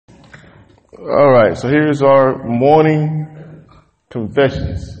All right, so here's our morning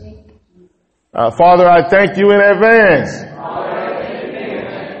confessions. Father, I thank you in advance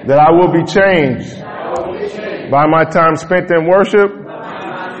that I will be changed by my time spent in worship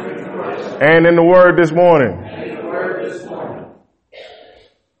and in the Word this morning.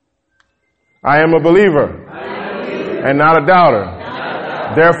 I am a believer and not a doubter.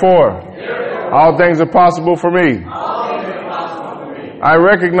 Therefore, all things are possible for me. I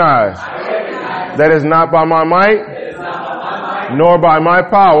recognize that it's not by my might, nor by my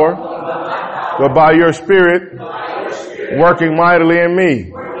power, but by your Spirit working mightily in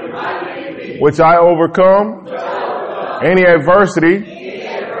me, which I overcome any adversity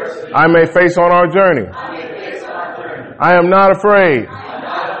I may face on our journey. I am not afraid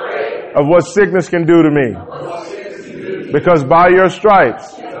of what sickness can do to me, because by your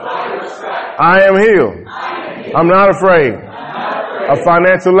stripes I am healed. I'm not afraid of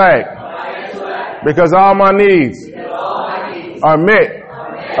financial lack, because all my needs are met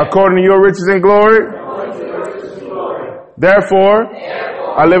according to your riches and glory. Therefore,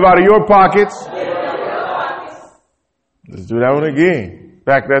 I live out of your pockets. Let's do that one again.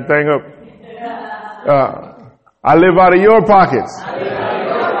 Back that thing up. I live out of your pockets.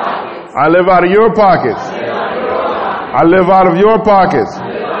 I live out of your pockets. I live out of your pockets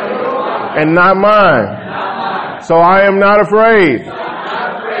and not mine. So I am not afraid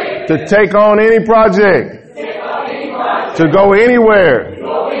to take on any project, to go anywhere,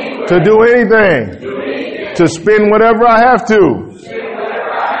 to do anything, to spend whatever I have to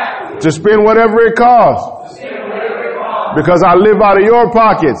spend whatever it costs, because I live out of your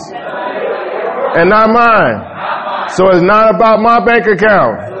pockets and not mine. So it's not about my bank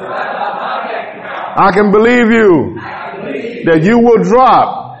account. I can believe you that you will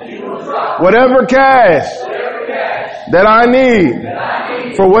drop whatever cash that I need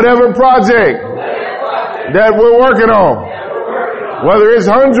for whatever project that we're working on, whether it's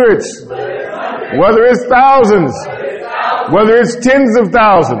hundreds, whether it's thousands, whether it's tens of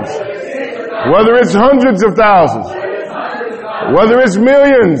thousands, whether it's hundreds of thousands, whether it's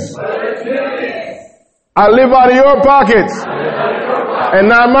millions. I live out of your pockets and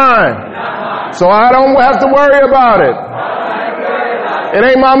not mine, so I don't have to worry about it. It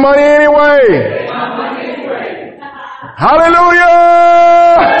ain't my money anyway. Hallelujah!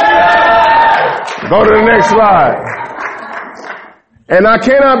 Go to the next slide. And I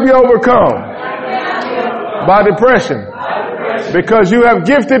cannot be overcome by depression, because you have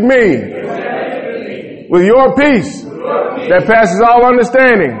gifted me with your peace that passes all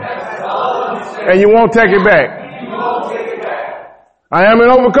understanding, and you won't take it back. I am an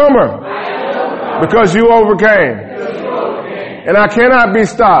overcomer because you overcame, and I cannot be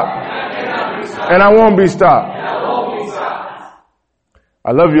stopped, and I won't be stopped.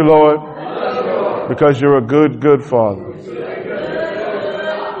 I love you, Lord, because you're a good, good Father.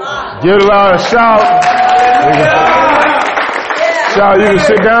 Give it a loud shout. Shout, you can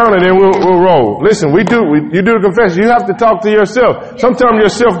sit down and then we'll roll. Listen, you do the confession. You have to talk to yourself. Sometimes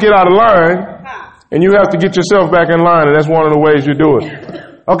yourself get out of line and you have to get yourself back in line, and that's one of the ways you do it.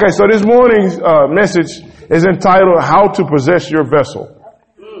 Okay, so this morning's message is entitled, How to Possess Your Vessel.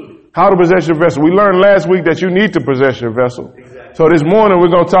 How to possess your vessel. We learned last week that you need to possess your vessel. So this morning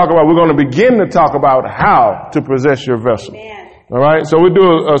we're going to begin to talk about how to possess your vessel. All right. So we'll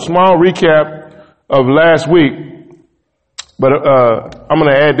do a small recap of last week, but I'm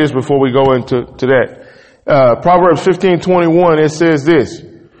going to add this before we go into that. Proverbs 15:21, it says this.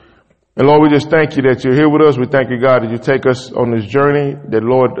 And Lord, we just thank you that you're here with us. We thank you, God, that you take us on this journey, that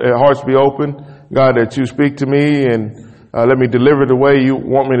Lord, our hearts be open. God, that you speak to me and let me deliver the way you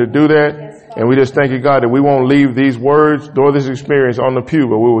want me to do that. And we just thank you, God, that we won't leave these words nor this experience on the pew,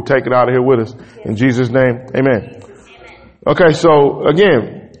 but we will take it out of here with us. In Jesus' name, amen. Okay, so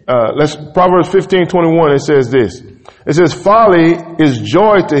again, Proverbs 15:21, it says this. It says, folly is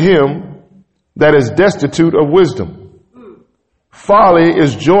joy to him that is destitute of wisdom. Folly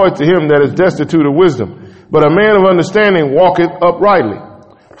is joy to him that is destitute of wisdom. But a man of understanding walketh uprightly.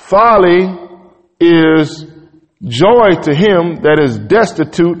 Folly is joy to him that is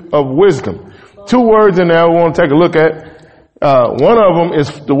destitute of wisdom. Two words in there we want to take a look at. One of them is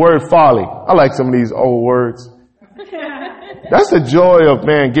the word folly. I like some of these old words. That's the joy of,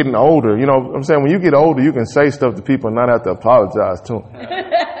 man, getting older. You know what I'm saying? When you get older, you can say stuff to people and not have to apologize to them.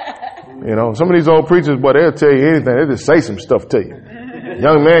 You know, some of these old preachers, boy, they'll tell you anything. They'll just say some stuff to you.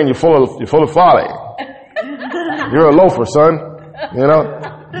 Young man, you're full of folly. You're a loafer, son. You know,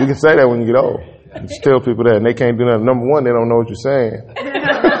 you can say that when you get old. You just tell people that, and they can't do nothing. Number one, they don't know what you're saying.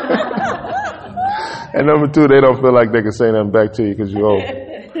 And number two, they don't feel like they can say nothing back to you because you're old.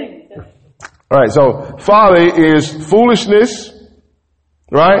 All right. So folly is foolishness,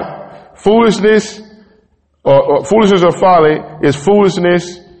 right? Foolishness or foolishness or folly is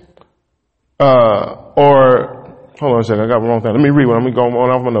foolishness, or hold on a second. I got the wrong thing. Let me read one. Let me go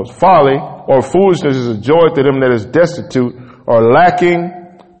on off my notes. Folly or foolishness is a joy to them that is destitute or lacking,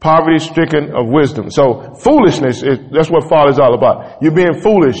 poverty-stricken of wisdom. So foolishness that's what folly is all about. You're being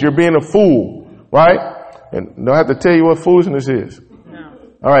foolish. You're being a fool, right? And don't have to tell you what foolishness is. No.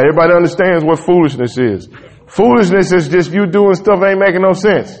 All right. Everybody understands what foolishness is. Foolishness is just you doing stuff that ain't making no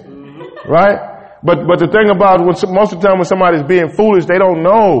sense, right? But the thing about most of the time when somebody's being foolish, they don't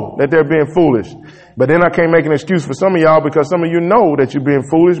know that they're being foolish. But then I can't make an excuse for some of y'all because some of you know that you're being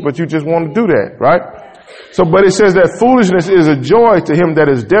foolish, but you just want to do that, right? So, but it says that foolishness is a joy to him that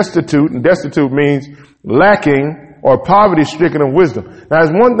is destitute, and destitute means lacking or poverty-stricken of wisdom. Now,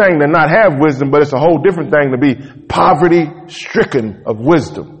 it's one thing to not have wisdom, but it's a whole different thing to be poverty-stricken of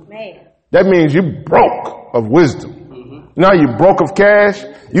wisdom. Man. That means you broke of wisdom. Mm-hmm. Now you broke of cash,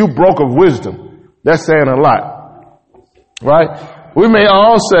 you broke of wisdom. That's saying a lot, right? We may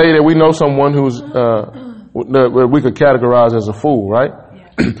all say that we know someone who's we could categorize as a fool, right?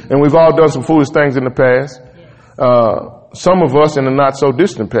 And we've all done some foolish things in the past. Some of us in the not so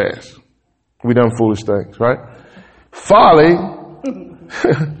distant past, we done foolish things, right? Folly,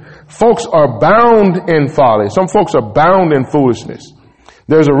 folks are bound in folly. Some folks are bound in foolishness.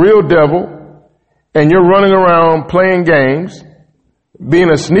 There's a real devil, and you're running around playing games,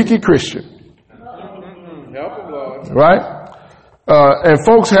 being a sneaky Christian. Right? And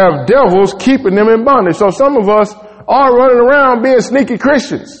folks have devils keeping them in bondage. So some of us are running around being sneaky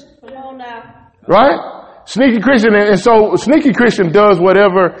Christians. Come on now. Right? Sneaky Christian. And so sneaky Christian does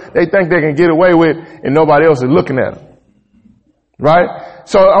whatever they think they can get away with and nobody else is looking at them. Right?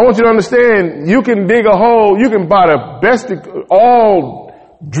 So I want you to understand, you can dig a hole, you can buy the best, all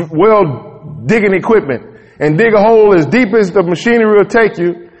well digging equipment and dig a hole as deep as the machinery will take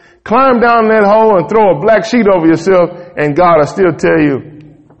you. Climb down that hole and throw a black sheet over yourself, and God will still tell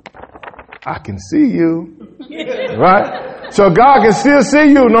you, I can see you. Right? So God can still see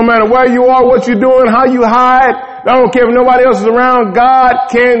you no matter where you are, what you're doing, how you hide. I don't care if nobody else is around. God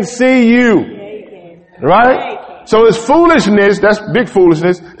can see you. Right? So it's foolishness, that's big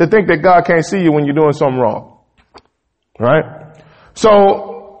foolishness, to think that God can't see you when you're doing something wrong. Right?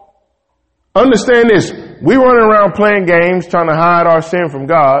 So understand this. We running around playing games, trying to hide our sin from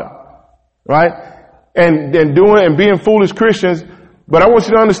God, right? And being foolish Christians. But I want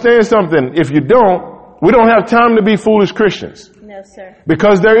you to understand something. If you don't, we don't have time to be foolish Christians. No, sir.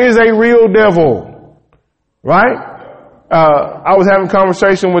 Because there is a real devil, right? I was having a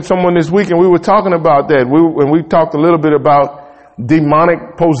conversation with someone this week and we were talking about that. We talked a little bit about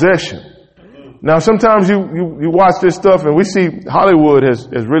demonic possession. Now, sometimes you watch this stuff and we see Hollywood has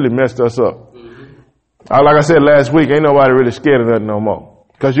really messed us up. Like I said last week, ain't nobody really scared of that no more.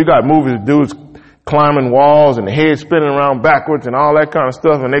 Because you got movies of dudes climbing walls and the head spinning around backwards and all that kind of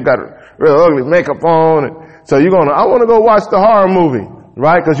stuff, and they got real ugly makeup on. And so I want to go watch the horror movie,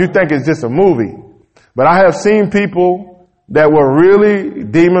 right? Because you think it's just a movie. But I have seen people that were really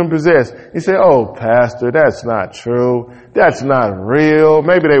demon possessed. You say, oh, pastor, that's not true. That's not real.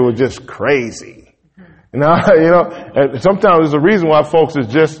 Maybe they were just crazy. And sometimes there's a reason why folks is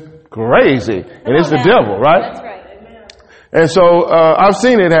just crazy, and it's the devil, right? That's right. Amen. And so I've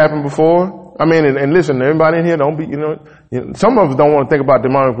seen it happen before. I mean, and listen, everybody in here, don't be, some of us don't want to think about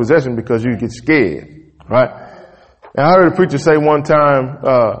demonic possession because you get scared, right? And I heard a preacher say one time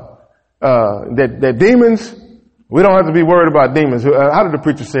that demons, we don't have to be worried about demons. How did the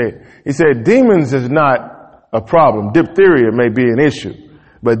preacher say it? He said, demons is not a problem. Diphtheria may be an issue,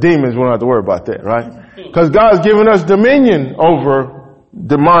 but demons, we don't have to worry about that, right? Because God's given us dominion over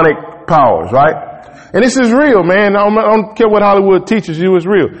demonic powers, right? And this is real, man. I don't care what Hollywood teaches you, it's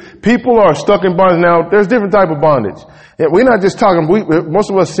real. People are stuck in bondage. Now, there's different type of bondage. And we're not just talking, most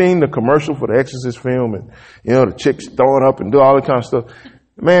of us seen the commercial for the Exorcist film and, the chicks throwing up and do all that kind of stuff.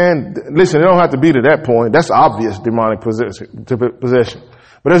 Man, listen, it don't have to be to that point. That's obvious demonic possession.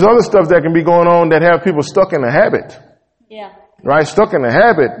 But there's other stuff that can be going on that have people stuck in a habit. Yeah. Right? Stuck in a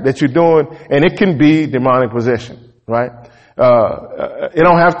habit that you're doing, and it can be demonic possession, right? It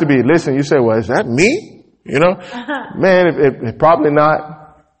don't have to be. Listen, you say, well, is that me? Man, it probably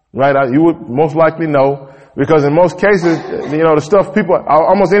not. Right? You would most likely know, because in most cases, the stuff people,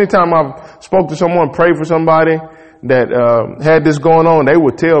 almost any time I've spoke to someone, prayed for somebody that had this going on, they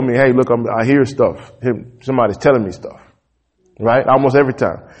would tell me, hey, look, I hear stuff. Somebody's telling me stuff. Right? Almost every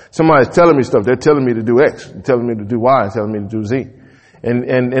time. Somebody's telling me stuff. They're telling me to do X, they're telling me to do Y, and telling me to do Z.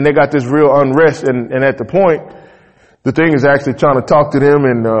 And they got this real unrest, and at the point, the thing is actually trying to talk to them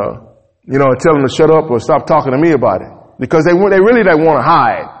and tell them to shut up or stop talking to me about it. Because they really want to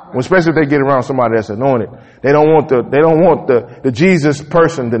hide, especially if they get around somebody that's anointed. They don't want the Jesus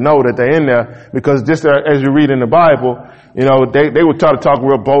person to know that they're in there, because just as you read in the Bible, they would try to talk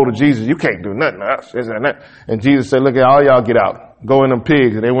real bold to Jesus. You can't do nothing else, this and that. And Jesus said, look at all y'all, get out. Go in them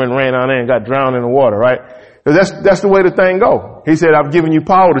pigs. And they went and ran down there and got drowned in the water, right? Because that's the way the thing go. He said, I've given you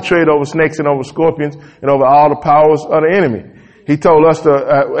power to tread over snakes and over scorpions and over all the powers of the enemy. He told us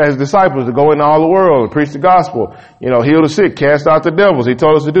to, as disciples, to go into all the world and preach the gospel, heal the sick, cast out the devils. He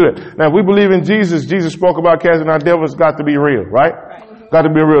told us to do that. Now, if we believe in Jesus, Jesus spoke about casting out devils, it's got to be real, right? Got to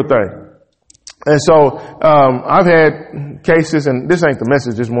be a real thing. And so, I've had cases, and this ain't the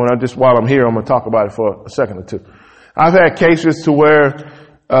message this morning. While I'm here, I'm going to talk about it for a second or two. I've had cases to where,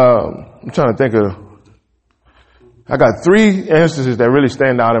 I'm trying to think of, I got 3 instances that really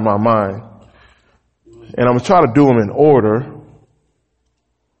stand out in my mind. And I'm going to try to do them in order.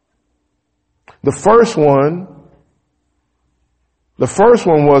 The first one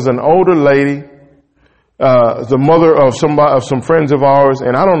was an older lady, the mother of some friends of ours,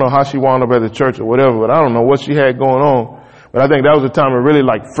 and I don't know how she wound up at the church or whatever, but I don't know what she had going on. But I think that was the time it really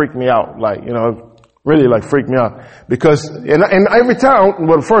freaked me out, really freaked me out. Because, and every time,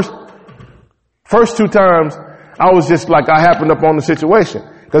 well, the first 2 times, I was just I happened up on the situation.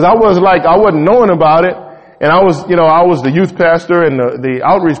 Cause I wasn't knowing about it. And I was the youth pastor and the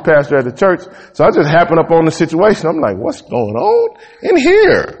outreach pastor at the church. So I just happened up on the situation. I'm like, what's going on in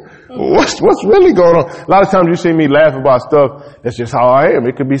here? What's really going on? A lot of times you see me laugh about stuff. That's just how I am.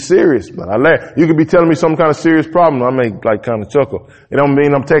 It could be serious, but I laugh. You could be telling me some kind of serious problem. I may kind of chuckle. It don't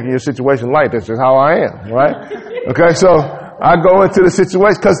mean I'm taking your situation light. That's just how I am, right? Okay. So I go into the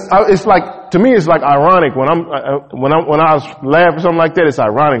situation because to me, it's ironic when I laugh or something like that. It's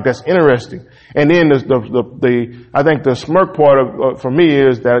ironic. That's interesting. And then I think the smirk part for me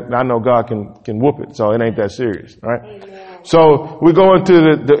is that I know God can whoop it. So it ain't that serious, right? Amen. So we go into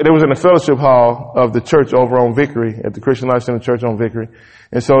it was in the fellowship hall of the church over on Vickery, at the Christian Life Center Church on Vickery.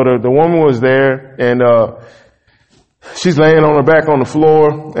 And so the woman was there, and she's laying on her back on the floor,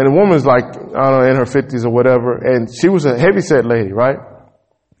 and the woman's I don't know, in her 50s or whatever, and she was a heavyset lady, right?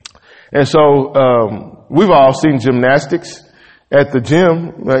 And so we've all seen gymnastics at the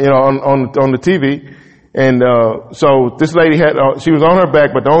gym, on the TV. And so this lady she was on her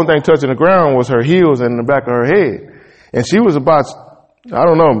back, but the only thing touching the ground was her heels and the back of her head. And she was about, I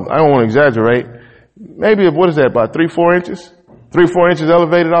don't know, I don't want to exaggerate, maybe, what is that, about 3-4 inches? 3-4 inches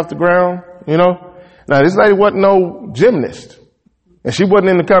elevated off the ground, Now this lady wasn't no gymnast. And she wasn't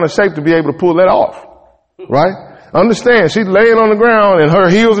in the kind of shape to be able to pull that off. Right? Understand, she's laying on the ground and her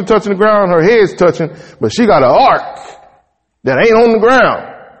heels are touching the ground, her head's touching, but she got an arc that ain't on the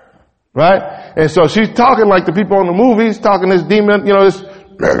ground. Right? And so she's talking like the people in the movies, talking this demon, talking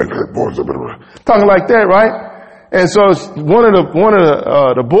like that, right? And so one of the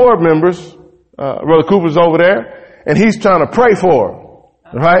board members, Brother Cooper's over there, and he's trying to pray for her.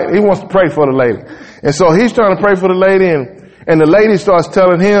 Right? He wants to pray for the lady. And so he's trying to pray for the lady, and the lady starts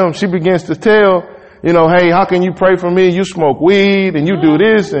telling him, she begins to tell, hey, how can you pray for me? You smoke weed and you do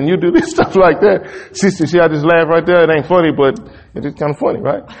this and you do this, stuff like that. See, I just laugh right there. It ain't funny, but it's kind of funny,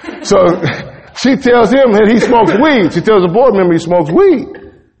 right? So she tells him that he smokes weed. She tells the board member he smokes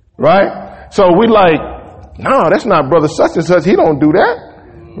weed, right? So we no, that's not brother such and such. He don't do that,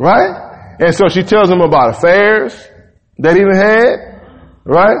 right? And so she tells him about affairs that he had,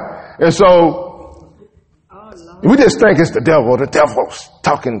 right? And so we just think it's the devil. The devil's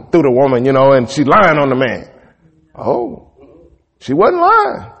talking through the woman, and she's lying on the man. Oh, she wasn't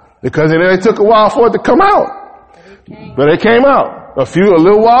lying, because it took a while for it to come out. But it came out. A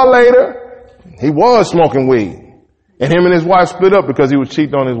little while later, he was smoking weed. And him and his wife split up because he was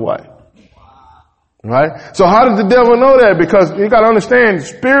cheating on his wife. Right? So how did the devil know that? Because you gotta understand,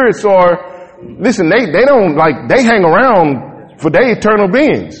 spirits they don't they hang around for their eternal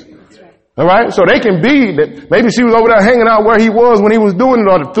beings. All right. So they can be that maybe she was over there hanging out where he was when he was doing it,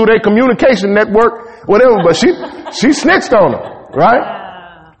 or through their communication network, whatever, but she snitched on him. Right.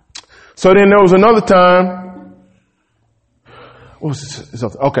 So then there was another time.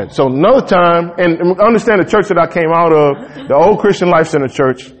 Okay. So another time, and understand the church that I came out of, the old Christian Life Center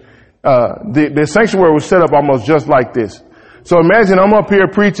church, the sanctuary was set up almost just like this. So imagine I'm up here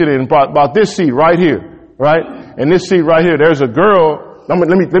preaching in about this seat right here, right? And this seat right here, there's a girl. Let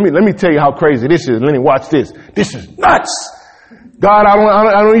me tell you how crazy this is. Let me watch this. This is nuts. God,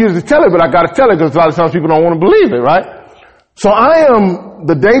 I don't usually tell it, but I got to tell it because a lot of times people don't want to believe it, right? So I am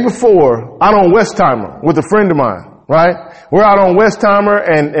the day before out on Westheimer with a friend of mine, right? We're out on Westheimer,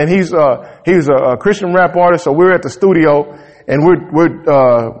 and he's a Christian rap artist. So we're at the studio, and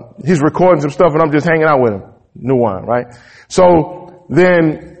he's recording some stuff and I'm just hanging out with him. New Wine, right? So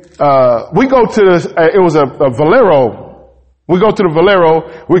then, we go to it was a Valero. We go to the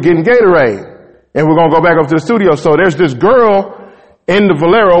Valero, we're getting Gatorade and we're going to go back up to the studio. So there's this girl in the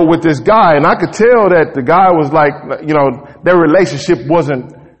Valero with this guy, and I could tell that the guy was like, their relationship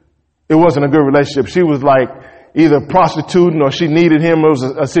wasn't a good relationship. She was like either prostituting or she needed him. It was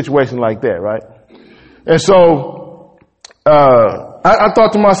a situation like that, right? And so, I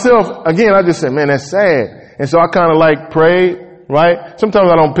thought to myself, again, I just said, man, that's sad. And so I kind of like prayed, right? Sometimes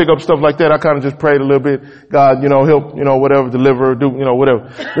I don't pick up stuff like that. I kind of just prayed a little bit. God, help, whatever, deliver, do, whatever.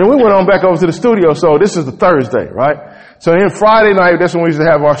 Then we went on back over to the studio. So this is the Thursday, right? So then Friday night, that's when we used to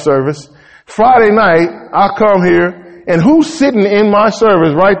have our service. Friday night, I come here, and who's sitting in my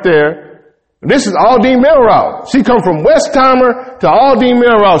service right there? This is Aldine Melrout. She come from Westheimer to Aldine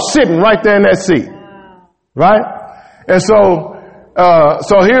Melrout, sitting right there in that seat. Right? And so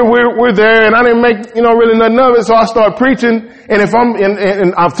here we're there, and I didn't make, really nothing of it, so I start preaching, and if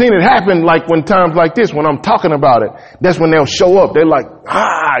and I've seen it happen, like when times like this, when I'm talking about it, that's when they'll show up. They're like,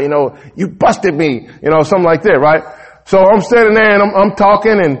 you busted me, something like that, right? So I'm standing there and I'm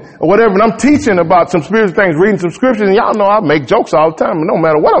talking and whatever, and I'm teaching about some spiritual things, reading some scriptures, and y'all know I make jokes all the time, no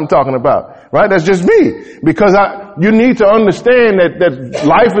matter what I'm talking about, right? That's just me. Because you need to understand that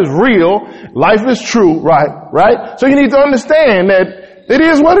life is real, life is true, right? So you need to understand that it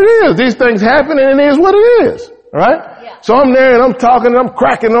is what it is. These things happen and it is what it is, right? Yeah. So I'm there and I'm talking and I'm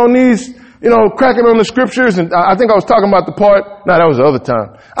cracking on these, cracking on the scriptures, and I think I was talking about the part, no, that was the other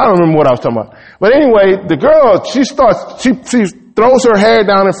time. I don't remember what I was talking about. But anyway, the girl, she throws her hair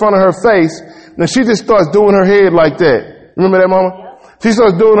down in front of her face, and she just starts doing her head like that. Remember that, Mama? Yeah. She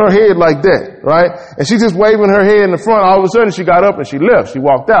starts doing her head like that, right? And she's just waving her head in the front. All of a sudden, she got up and she left. She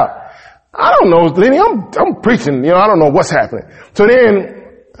walked out. I don't know, Lenny, I'm preaching, I don't know what's happening. So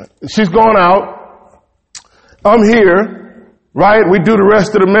then, she's gone out. I'm here, right? We do the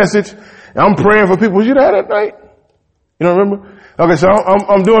rest of the message. I'm praying for people. Was you there that night? You don't remember? Okay, so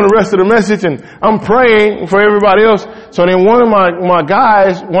I'm doing the rest of the message and I'm praying for everybody else. So then one of my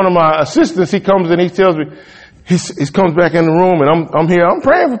guys, one of my assistants, he comes and he tells me, he comes back in the room and I'm here. I'm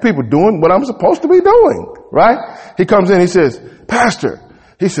praying for people doing what I'm supposed to be doing, right? He comes in, he says, Pastor,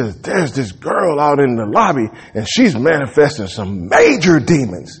 he says, there's this girl out in the lobby and she's manifesting some major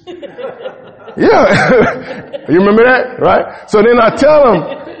demons. Yeah. You remember that? Right? So then I tell him,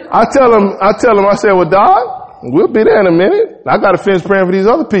 I said, well, Dog, we'll be there in a minute. I got to finish praying for these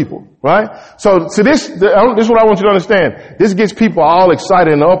other people, right? So this is what I want you to understand. This gets people all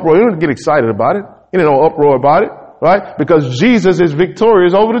excited in the uproar. You don't get excited about it. You don't know uproar about it, right? Because Jesus is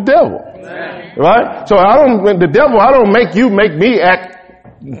victorious over the devil, right? So I don't make me act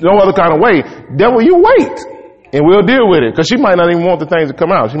no other kind of way. Devil, you wait and we'll deal with it. Cause she might not even want the things to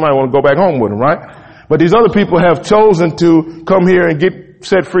come out. She might want to go back home with them, right? But these other people have chosen to come here and get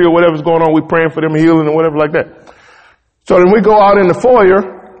set free or whatever's going on. We're praying for them healing or whatever like that. So then we go out in the foyer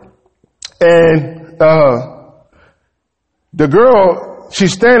and, the girl,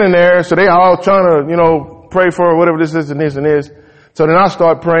 she's standing there. So they all trying to, pray for her, whatever this is and this and this. So then I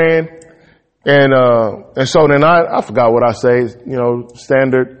start praying and so then I forgot what I say,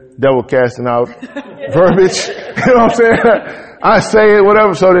 standard devil casting out verbiage. You know what I'm saying? I say it,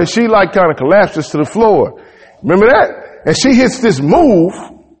 whatever. So then she like kind of collapses to the floor. Remember that? And she hits this move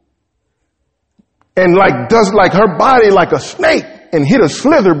and does her body like a snake and hit a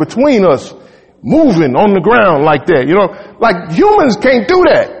slither between us, moving on the ground like that. Like humans can't do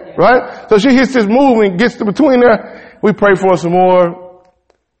that, right? So she hits this move and gets between her. We pray for her some more,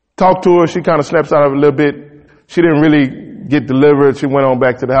 talk to her. She kind of snaps out of it a little bit. She didn't really get delivered. She went on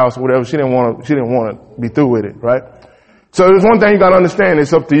back to the house or whatever. She didn't want to be through with it, right? So there's one thing you got to understand.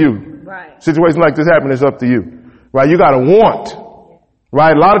 It's up to you. Right. Situations like this happen. It's up to you. Right? You gotta want.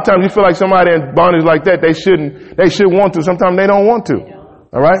 Right? A lot of times you feel like somebody in bondage like that, they should want to. Sometimes they don't want to.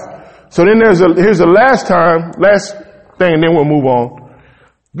 All right? So then here's the last thing, and then we'll move on.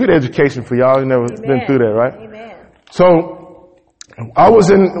 Good education for y'all. You never been through that, right? Amen. So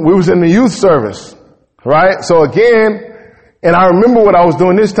we was in the youth service. Right? So again, and I remember what I was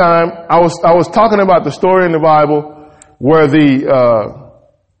doing this time. I was talking about the story in the Bible where the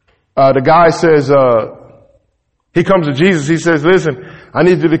guy says, he comes to Jesus. He says, listen, I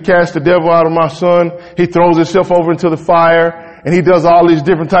need you to cast the devil out of my son. He throws himself over into the fire and he does all these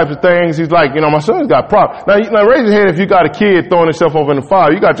different types of things. He's like, my son's got problems. Now raise your hand if you got a kid throwing himself over in the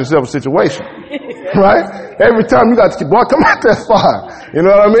fire. You got yourself a situation, right? Every time you got to keep, boy, come out that fire. You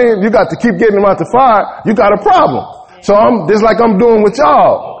know what I mean? You got to keep getting him out the fire. You got a problem. So just like I'm doing with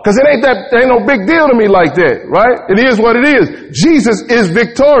y'all. Cause it ain't no big deal to me like that, right? It is what it is. Jesus is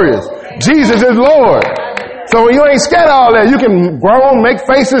victorious. Jesus is Lord. So you ain't scared of all that. You can groan, make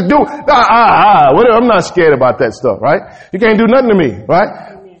faces, do, whatever. I'm not scared about that stuff, right? You can't do nothing to me,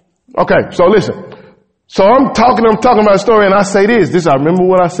 right? Okay, so listen. So I'm talking about a story and I say this, I remember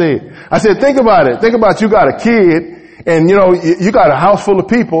what I said. I said, think about it. Think about you got a kid and you got a house full of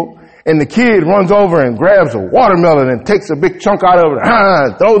people and the kid runs over and grabs a watermelon and takes a big chunk out of it,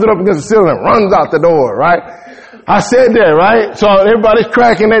 throws it up against the ceiling and runs out the door, right? I said that, right? So everybody's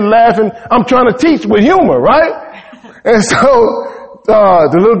cracking, they laughing. I'm trying to teach with humor, right? And so,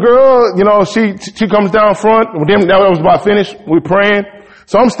 the little girl, she comes down front. That was about finished. We're praying.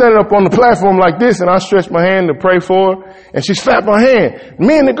 So I'm standing up on the platform like this and I stretch my hand to pray for her and she slapped my hand.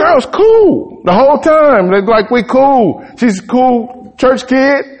 Me and the girl's cool the whole time. They're like, we cool. She's a cool church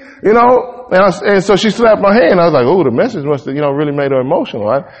kid, and so she slapped my hand. I was like, oh, the message must have, really made her emotional.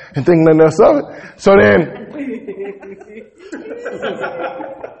 I didn't think nothing else of it.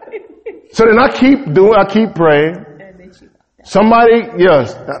 So then I keep praying. Somebody,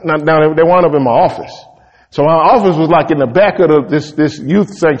 yes, now they wound up in my office. So my office was like in the back of this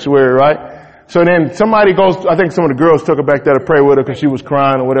youth sanctuary, right? So then somebody goes, I think some of the girls took her back there to pray with her because she was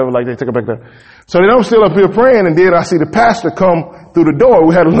crying or whatever, like they took her back there. So then I'm still up here praying and then I see the pastor come through the door.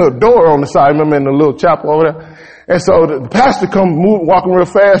 We had a little door on the side, remember, in the little chapel over there. And so the pastor walking real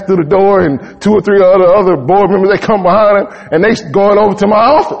fast through the door and 2 or 3 other board members, they come behind him and they going over to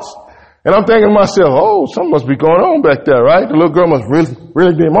my office. And I'm thinking to myself, oh, something must be going on back there, right? The little girl must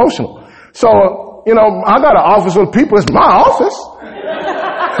really be emotional. So, I got an office with people. It's my office.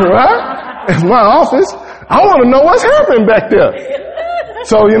 Right? It's my office. I want to know what's happening back there.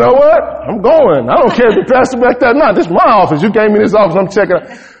 So you know what? I'm going. I don't care if the pastor back there or not. This is my office. You gave me this office. I'm checking out.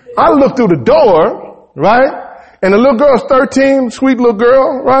 I look through the door, right? And the little girl's 13, sweet little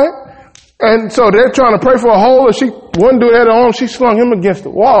girl, right? And so they're trying to pray for a hole. And she wouldn't do that at home. She slung him against the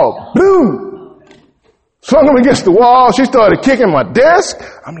wall. Boom! Slung him against the wall. She started kicking my desk.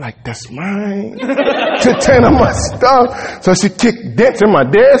 I'm like, that's mine. To 10 of my stuff. So she kicked dents in my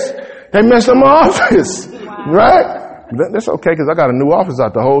desk. They messed up my office. Wow. Right? That's okay because I got a new office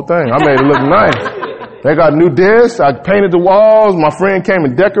out the whole thing. I made it look nice. They got new desks. I painted the walls. My friend came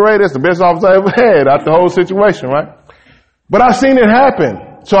and decorated. It's the best office I ever had out the whole situation, right? But I've seen it happen.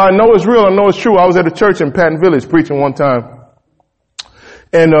 So I know it's real. I know it's true. I was at a church in Patton Village preaching one time.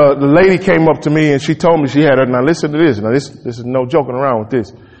 And the lady came up to me and she told me she had her. Now listen to this. Now this is no joking around with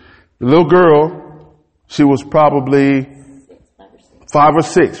this. The little girl, she was probably 5 or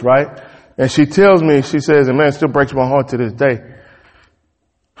 6, right? And she tells me, she says, and man, it still breaks my heart to this day.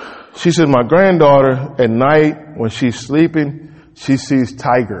 She says, my granddaughter at night when she's sleeping, she sees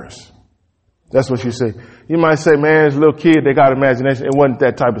tigers. That's what she said. You might say, man, this little kid, they got imagination. It wasn't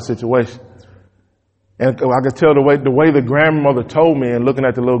that type of situation. And I could tell the way the grandmother told me and looking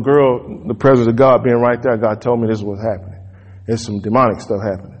at the little girl, the presence of God being right there, God told me this was happening. There's some demonic stuff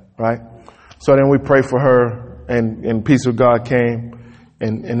happening, right? So then we prayed for her and peace of God came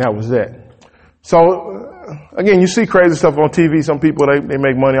and that was that. So again, you see crazy stuff on TV. Some people, they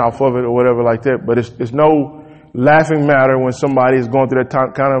make money off of it or whatever like that, but it's no laughing matter when somebody is going through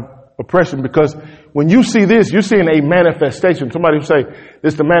that kind of oppression, because when you see this, you're seeing a manifestation. Somebody will say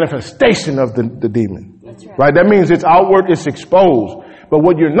it's the manifestation of the demon. That's right? That means it's outward, it's exposed. But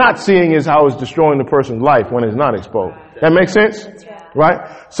what you're not seeing is how it's destroying the person's life when it's not exposed. That makes sense? Right?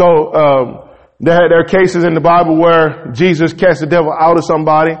 So, there are cases in the Bible where Jesus cast the devil out of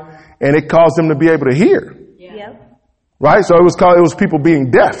somebody and it caused them to be able to hear. Yeah. Right? So it was people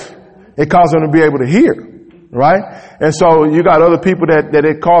being deaf. It caused them to be able to hear. Right? And so you got other people that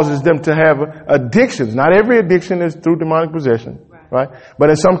it causes them to have addictions. Not every addiction is through demonic possession. Right? But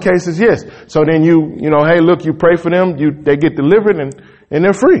in some cases, yes. So then you hey, look, you pray for them, they get delivered and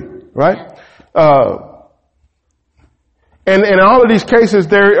they're free. Right? And in all of these cases,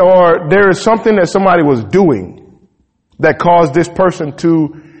 there is something that somebody was doing that caused this person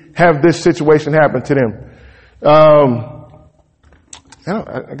to have this situation happen to them.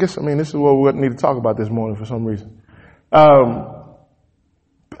 I guess, this is what we need to talk about this morning for some reason.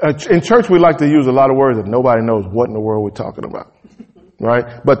 In church, we like to use a lot of words that nobody knows what in the world we're talking about,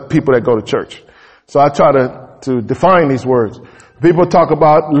 right? But people that go to church. So I try to define these words. People talk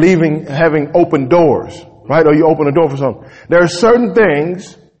about having open doors, right? Or you open a door for something. There are certain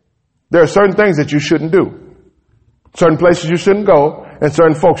things that you shouldn't do. Certain places you shouldn't go, and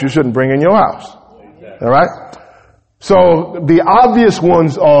certain folks you shouldn't bring in your house. All right? So the obvious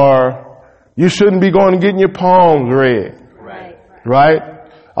ones are you shouldn't be going and getting your palms read. Right?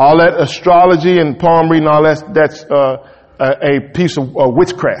 All that astrology and palm reading, all that's a piece of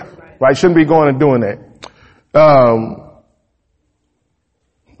witchcraft, right? Shouldn't be going and doing that.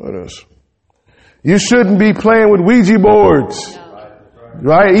 What else? You shouldn't be playing with Ouija boards,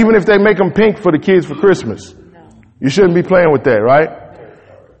 right? Even if they make them pink for the kids for Christmas. You shouldn't be playing with that, right?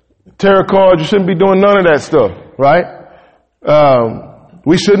 Tarot cards, you shouldn't be doing none of that stuff, right?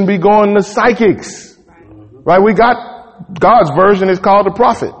 We shouldn't be going to psychics, right? We got God's version is called the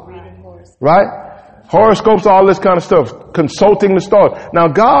prophet, right? Horoscopes, all this kind of stuff, consulting the stars. Now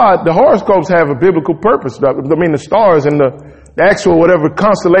the horoscopes have a biblical purpose. I mean, the stars and the actual whatever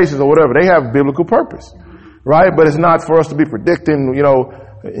constellations or whatever, they have a biblical purpose, right? But it's not for us to be predicting,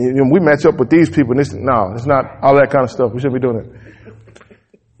 we match up with these people. No, it's not all that kind of stuff. We shouldn't be doing it.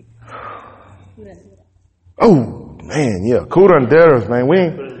 Oh, man, yeah. Curanderos, man. We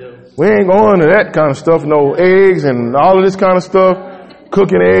ain't going to that kind of stuff. No eggs and all of this kind of stuff.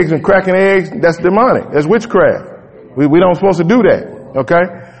 Cooking eggs and cracking eggs. That's demonic. That's witchcraft. We don't supposed to do that. Okay?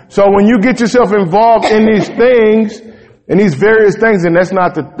 So when you get yourself involved in these things, in these various things, and that's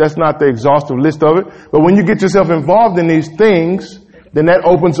not the exhaustive list of it, but when you get yourself involved in these things, then that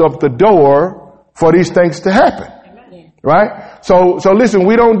opens up the door for these things to happen. Right? So listen,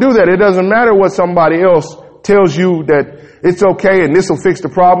 we don't do that. It doesn't matter what somebody else tells you that it's okay and this will fix the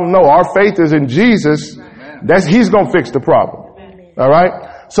problem. No, our faith is in Jesus. He's going to fix the problem. All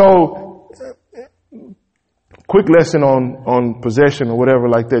right. So quick lesson on possession or whatever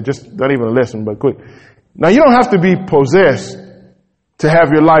like that. Just not even a lesson, but quick. Now you don't have to be possessed to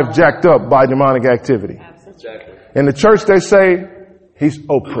have your life jacked up by demonic activity. Exactly. In the church, they say he's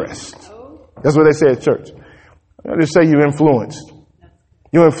oppressed. That's what they say at church. I just say you're influenced.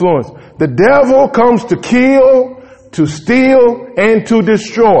 You're influenced. The devil comes to kill, to steal, and to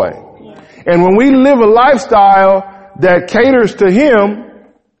destroy. And when we live a lifestyle that caters to him,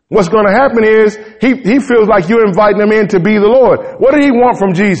 what's going to happen is he feels like you're inviting him in to be the Lord. What did he want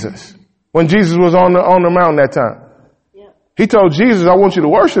from Jesus when Jesus was on the mountain that time? He told Jesus, I want you to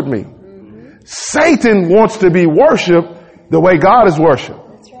worship me. Satan wants to be worshiped the way God is worshiped.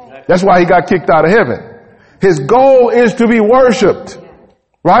 That's why he got kicked out of heaven. His goal is to be worshiped.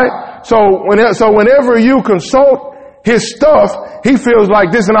 Right? So whenever you consult his stuff, he feels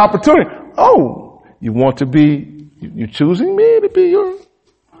like this is an opportunity. Oh, you want to be, you choosing me to be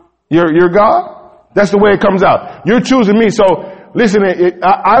your God? That's the way it comes out. You're choosing me. So listen,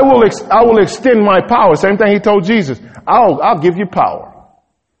 I will extend my power. Same thing he told Jesus. I'll give you power.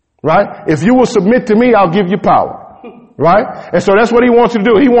 Right? If you will submit to me, I'll give you power. Right? And so that's what he wants you to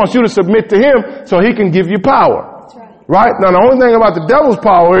do. He wants you to submit to him so he can give you power. Right? Now, the only thing about the devil's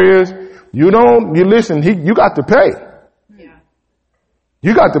power is you got to pay. Yeah.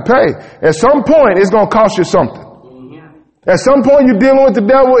 You got to pay. At some point, it's going to cost you something. Yeah. At some point, you're dealing with the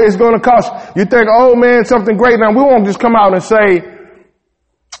devil, it's going to cost you. You think, oh man, something great. Now, we won't just come out and say,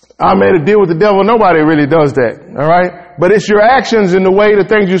 I made a deal with the devil. Nobody really does that. All right? But it's your actions and the way the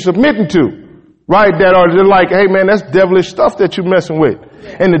things you're submitting to, right? That are just like, hey man, that's devilish stuff that you're messing with.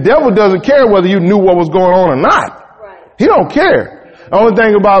 Yeah. And the devil doesn't care whether you knew what was going on or not. He don't care. The only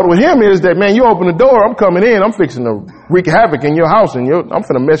thing about with him is that, man, you open the door, I'm coming in, I'm fixing to wreak havoc in your house and I'm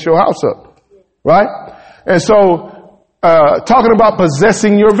finna mess your house up. Right? And so, talking about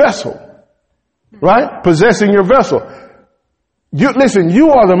possessing your vessel. Right? Possessing your vessel. Listen, you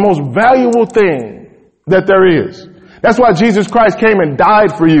are the most valuable thing that there is. That's why Jesus Christ came and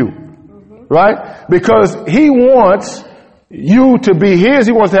died for you. Right? Because he wants you to be his.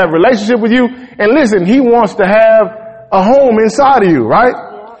 He wants to have a relationship with you. And listen, he wants to have a home inside of you, right?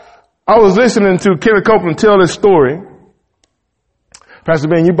 Yeah. I was listening to Kenneth Copeland tell this story. Pastor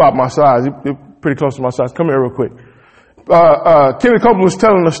Ben, you about my size. You're pretty close to my size. Come here real quick. Kenneth Copeland was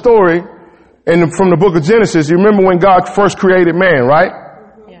telling a story from the book of Genesis. You remember when God first created man, right?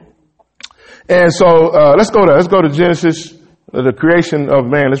 Yeah. And so, let's go there. Let's go to Genesis, the creation of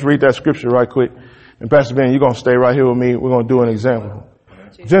man. Let's read that scripture right quick. And Pastor Ben, you're going to stay right here with me. We're going to do an example.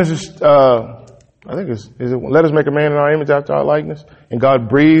 Genesis, I think is it let us make a man in our image after our likeness? And God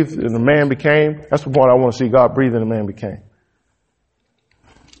breathed and the man became. That's the point I want to see. God breathed and the man became.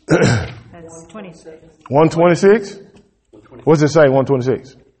 That's 26. 126? What's it say,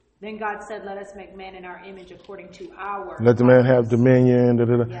 126? Then God said, let us make man in our image according to our. Let the man have dominion.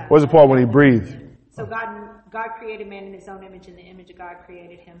 Yeah. What's the part when he breathed? So God created man in his own image. In the image of God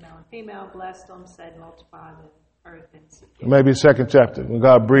created him, male and female, blessed them, said, multiply the earth. And maybe second chapter, when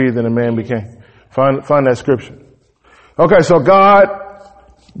God breathed and the man became. Find that scripture. Okay, so God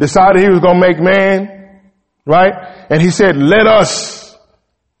decided he was going to make man, right? And he said, let us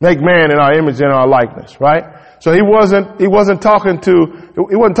make man in our image and our likeness, right? So he wasn't talking to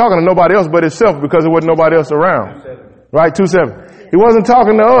nobody else but himself because there wasn't nobody else around. Right? 2:7. He wasn't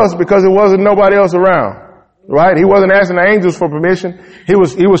talking to us because there wasn't nobody else around. Right? He wasn't asking the angels for permission. He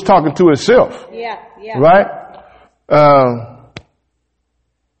was talking to himself. Yeah. Right? You want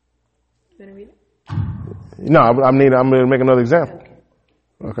to read it? No, I'm going to make another example.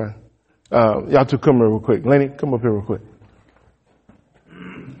 Okay. Y'all two come here real quick. Lenny, come up here real quick.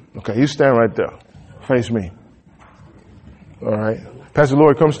 Okay, you stand right there. Face me. All right. Pastor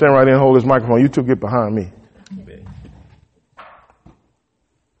Lloyd, come stand right there and hold this microphone. You two get behind me.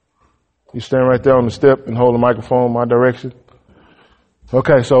 You stand right there on the step and hold the microphone my direction.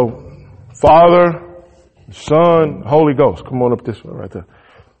 Okay, so Father, Son, Holy Ghost. Come on up this way right there.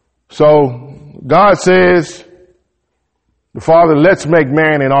 So God says, the Father, let's make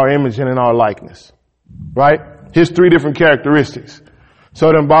man in our image and in our likeness. Right? His 3 different characteristics.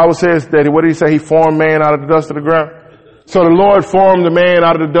 So then the Bible says that, what did he say? He formed man out of the dust of the ground. So the Lord formed the man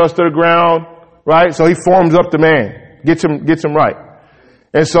out of the dust of the ground. Right? So he forms up the man. Gets him right.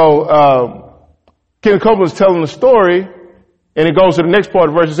 And so, Ken Copeland's telling the story, and it goes to the next part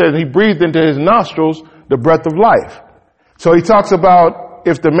of the verse. It says, he breathed into his nostrils the breath of life. So he talks about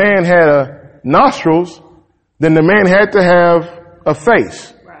if the man had nostrils, then the man had to have a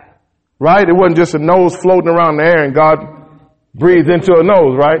face. Right? It wasn't just a nose floating around in the air and God breathed into a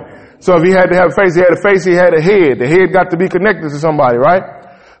nose, right? So if he had to have a face, he had a face, he had a head. The head got to be connected to somebody, right?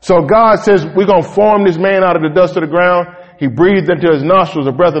 So God says, we're going to form this man out of the dust of the ground. He breathed into his nostrils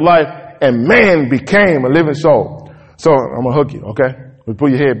a breath of life, and man became a living soul. So I'm going to hook you, okay? Pull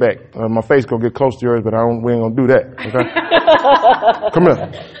your head back. My face going to get close to yours, but we ain't going to do that, okay? Come here.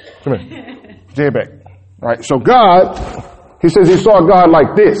 Put your head back. All right. So God, he says he saw God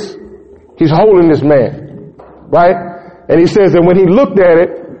like this. He's holding this man, right? And he says that when he looked at it,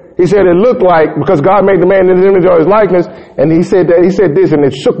 he said it looked like, because God made the man in his image or his likeness, and he said this, and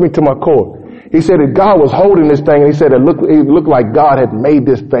it shook me to my core. He said that God was holding this thing, and he said it looked like God had made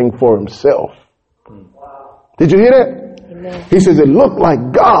this thing for himself. Did you hear that? Amen. He says it looked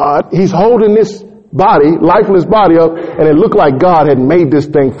like God, he's holding this body, lifeless body up, and it looked like God had made this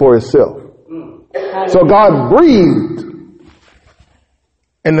thing for himself. So God breathed,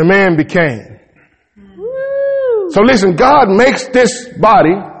 and the man became. So listen, God makes this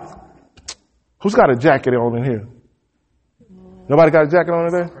body. Who's got a jacket on in here? Nobody got a jacket on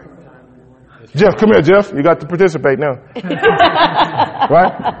in there? Jeff, come here, Jeff. You got to participate now.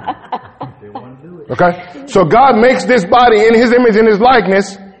 Right? Okay. So God makes this body in his image and his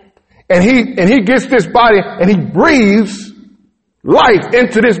likeness, and he gets this body and he breathes life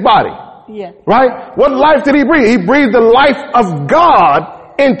into this body. Yeah. Right? What life did he breathe? He breathed the life of God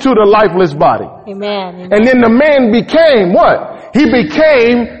into the lifeless body. Amen. And then the man became what? He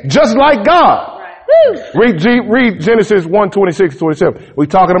became just like God. Right. Read Genesis 1:26-27. We're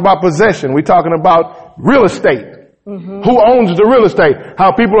talking about possession. We're talking about real estate. Mm-hmm. Who owns the real estate?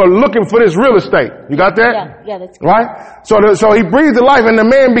 How people are looking for this real estate. You got that? Yeah, that's good. Right? So he breathed the life and the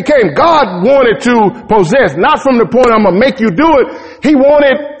man became. God wanted to possess, not from the point I'm going to make you do it. He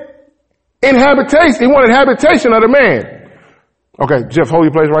wanted habitation. He wanted habitation of the man. Okay, Jeff, hold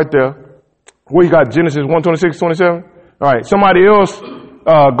your place right there. Where you got Genesis 1:26-27? All right, somebody else,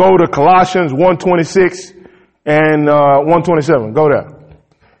 go to Colossians 1:26 and 1:27. Go there.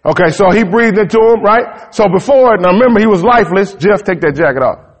 Okay, so he breathed into him, right? So before, now remember he was lifeless. Jeff, take that jacket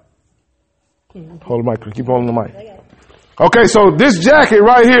off. Hold the mic. Keep holding the mic. Okay, so this jacket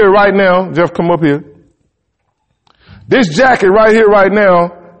right here, right now, Jeff, come up here. This jacket right here, right now,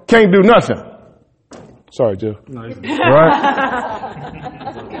 can't do nothing. Sorry, Jeff. All right?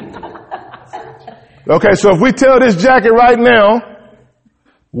 Okay, so if we tell this jacket right now,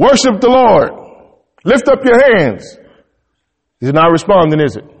 worship the Lord, lift up your hands, it's not responding,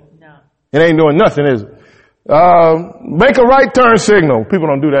 is it? No. It ain't doing nothing, is it? Make a right turn signal. People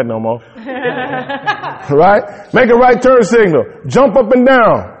don't do that no more. Right? Make a right turn signal. Jump up and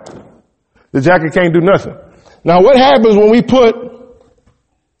down. The jacket can't do nothing. Now what happens when we put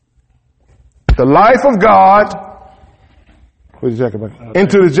the life of God, where's the jacket back?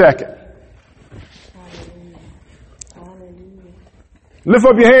 Into the jacket? Lift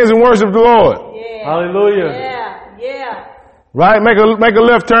up your hands and worship the Lord. Yeah. Hallelujah. Yeah. Right? Make a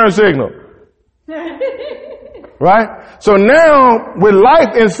left turn signal. Right? So now with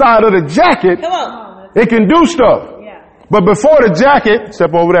life inside of the jacket, it can do stuff. Yeah. But before the jacket,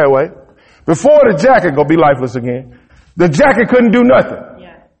 step over that way. Before the jacket, go be lifeless again. The jacket couldn't do nothing.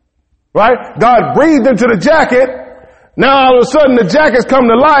 Yeah. Right? God breathed into the jacket. Now all of a sudden the jacket's come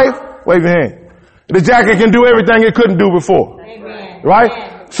to life. Wave your hand. The jacket can do everything it couldn't do before. Amen. Right?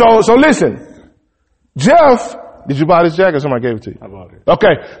 Amen. So listen. Jeff, did you buy this jacket? Somebody gave it to you. I bought it.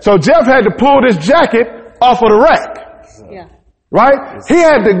 Okay. So Jeff had to pull this jacket off of the rack. Right? He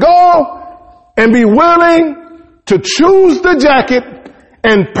had to go and be willing to choose the jacket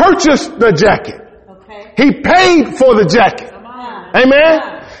and purchase the jacket. Okay. He paid for the jacket.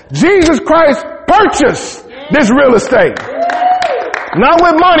 Amen. Jesus Christ purchased this real estate. Not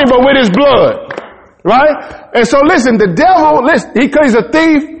with money, but with his blood. Right? And so listen, the devil, he's a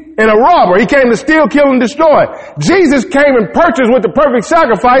thief and a robber. He came to steal, kill, and destroy. Jesus came and purchased with the perfect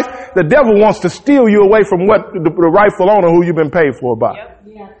sacrifice. The devil wants to steal you away from what the rightful owner who you've been paid for by.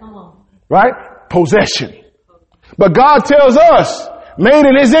 Yeah, come on. Right? Possession. But God tells us, made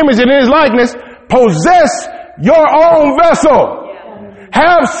in his image and in his likeness, possess your own vessel.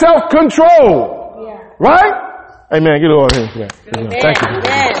 Have self-control. Right? Amen. Get a Lord here for that. Thank you.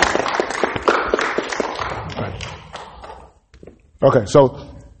 Okay, so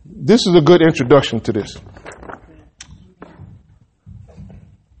this is a good introduction to this.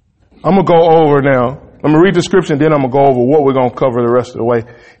 I'm going to go over now. I'm going to read the scripture and then I'm going to go over what we're going to cover the rest of the way.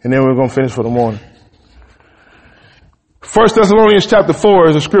 And then we're going to finish for the morning. 1 Thessalonians chapter 4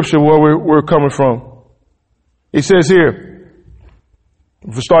 is a scripture where we're coming from. He says here,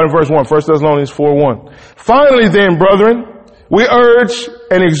 starting verse 1, 1 Thessalonians 4:1. Finally then, brethren, we urge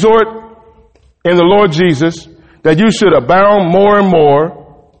and exhort in the Lord Jesus that you should abound more and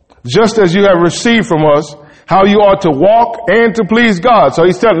more, just as you have received from us, how you ought to walk and to please God. So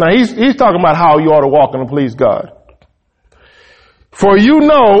he's talking about how you ought to walk and to please God. For you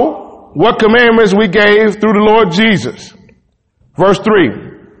know what commandments we gave through the Lord Jesus. Verse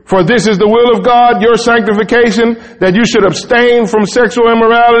 3. For this is the will of God, your sanctification, that you should abstain from sexual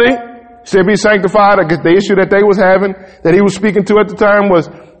immorality. Should be sanctified. I guess the issue that they was having, that he was speaking to at the time, was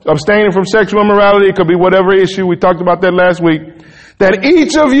abstaining from sexual immorality. It could be whatever issue. We talked about that last week. That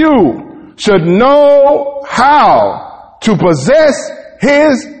each of you should know how to possess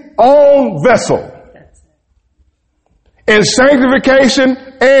his own vessel in sanctification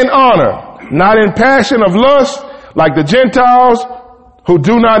and honor, not in passion of lust like the Gentiles who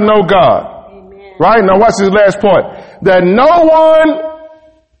do not know God. Amen. Right? Now watch this last point. That no one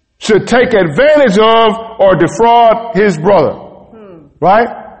should take advantage of or defraud his brother. Right?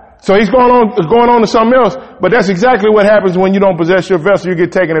 So he's going on to something else, but that's exactly what happens when you don't possess your vessel. You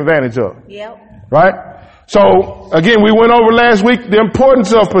get taken advantage of. Yep. Right? So again, we went over last week the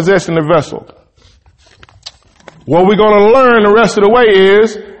importance of possessing the vessel. What we're going to learn the rest of the way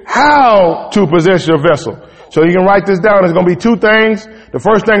is how to possess your vessel. So you can write this down. There's going to be two things. The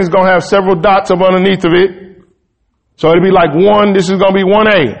first thing is going to have several dots up underneath of it. So it'll be like 1. This is going to be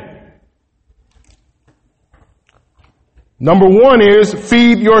 1A. Number 1 is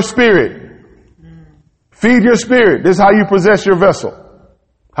feed your spirit. Feed your spirit. This is how you possess your vessel.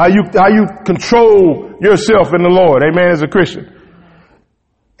 How you control yourself in the Lord. Amen. As a Christian.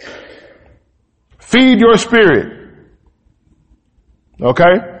 Feed your spirit.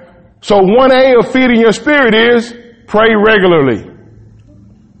 Okay. So 1A of feeding your spirit is pray regularly.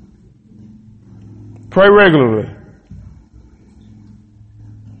 Pray regularly.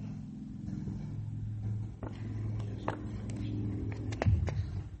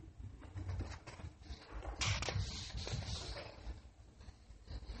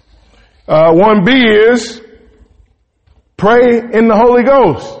 Uh, 1B is pray in the Holy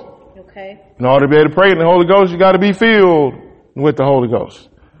Ghost. Okay. In order to be able to pray in the Holy Ghost, you got to be filled with the Holy Ghost.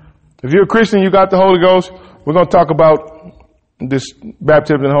 If you're a Christian, you got the Holy Ghost. We're going to talk about this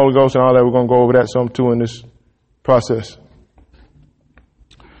baptism in the Holy Ghost and all that. We're going to go over that some too in this process.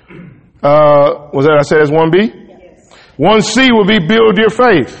 Was that I said that's 1B? Yes. 1C will be build your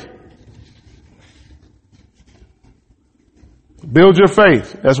faith. Build your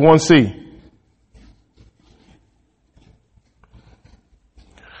faith. That's 1C.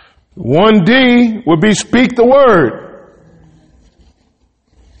 1D would be speak the word.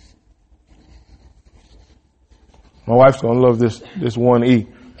 My wife's going to love this 1E.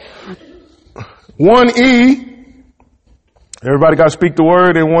 1E, everybody got to speak the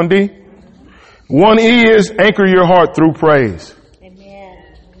word in 1D? 1E is anchor your heart through praise. Amen.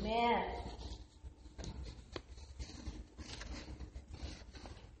 Amen.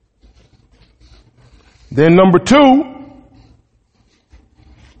 Then number 2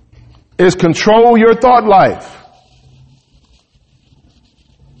 is control your thought life.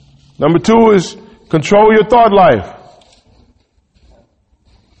 Number 2 is control your thought life.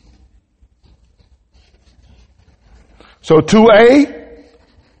 So 2A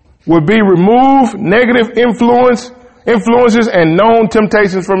would be remove negative influences and known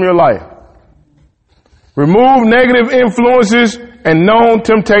temptations from your life. Remove negative influences and known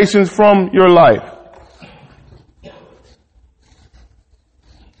temptations from your life.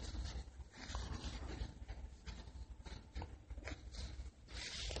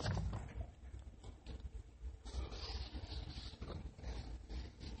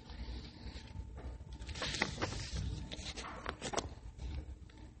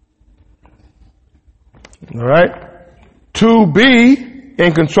 All right. To be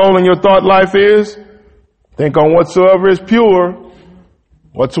in controlling your thought life is think on whatsoever is pure,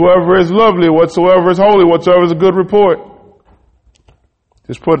 whatsoever is lovely, whatsoever is holy, whatsoever is a good report.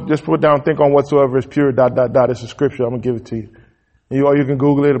 Just put down, think on whatsoever is pure, ... It's a scripture. I'm going to give it to you. Or you can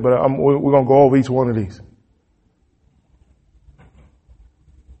Google it, but we're going to go over each one of these.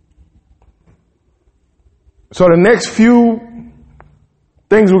 So the next few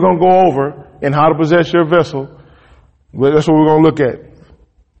things we're going to go over in how to possess your vessel, that's what we're going to look at.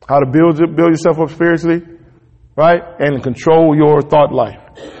 How to build yourself up spiritually, right? And control your thought life.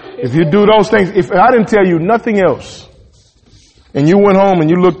 If you do those things, if I didn't tell you nothing else, and you went home and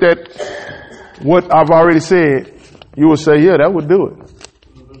you looked at what I've already said, you would say, yeah, that would do it.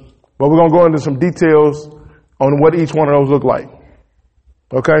 But we're going to go into some details on what each one of those look like.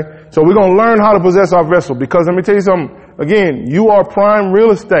 Okay? So we're going to learn how to possess our vessel, because let me tell you something. Again, you are prime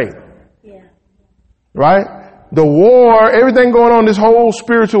real estate. Yeah. Right? The war, everything going on, this whole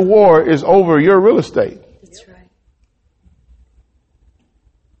spiritual war is over your real estate. That's right.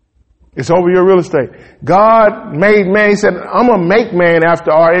 It's over your real estate. God made man. He said, I'm going to make man after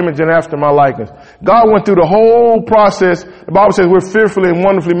our image and after my likeness. God went through the whole process. The Bible says we're fearfully and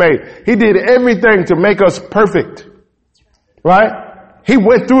wonderfully made. He did everything to make us perfect. Right? He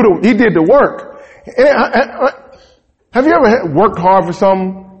went through he did the work. Have you ever worked hard for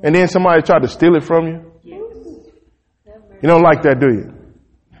something and then somebody tried to steal it from you? Yes. You don't like that, do you?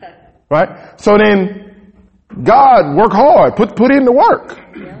 Right? So then God worked hard, put in the work.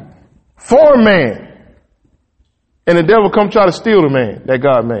 Yeah. For man. And the devil come try to steal the man that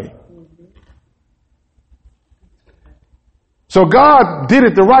God made. Mm-hmm. So God did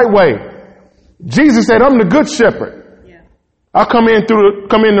it the right way. Jesus said, I'm the good shepherd. Yeah. I'll come in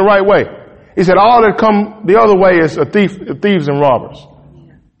the right way. He said, all that come the other way is thieves and robbers.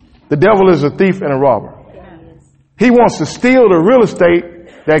 Yeah. The devil is a thief and a robber. Yeah. He wants to steal the real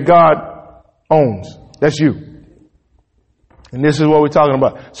estate that God owns. That's you. And this is what we're talking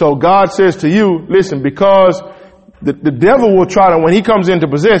about. So God says to you, listen, because the devil will try to, when he comes in to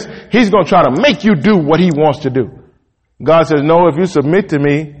possess, he's going to try to make you do what he wants to do. God says, no, if you submit to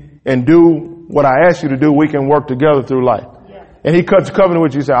me and do what I ask you to do, we can work together through life. Yeah. And he cuts a covenant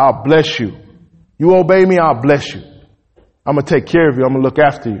with you and says, I'll bless you. You obey me, I'll bless you. I'm going to take care of you. I'm going to look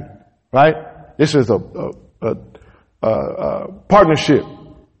after you. Right? This is a partnership.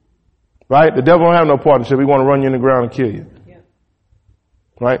 Right? The devil don't have no partnership. He want to run you in the ground and kill you.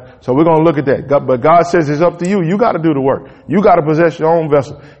 Right? So we're going to look at that. But God says it's up to you. You got to do the work. You got to possess your own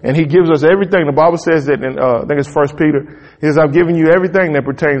vessel. And he gives us everything. The Bible says that in, I think it's 1 Peter. He says, I've given you everything that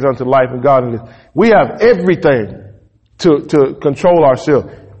pertains unto life and godliness. We have everything to control ourselves.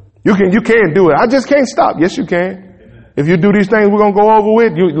 You can do it. I just can't stop. Yes, you can. If you do these things we're going to go over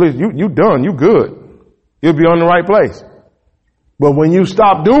with, you done. You good. You'll be on the right place. But when you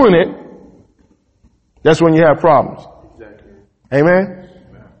stop doing it, that's when you have problems. Exactly. Amen?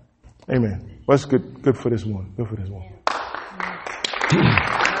 Amen. What's good for this one? Good for this one.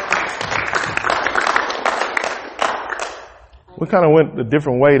 We kind of went a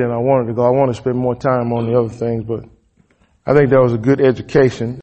different way than I wanted to go. I want to spend more time on the other things, but I think that was a good education.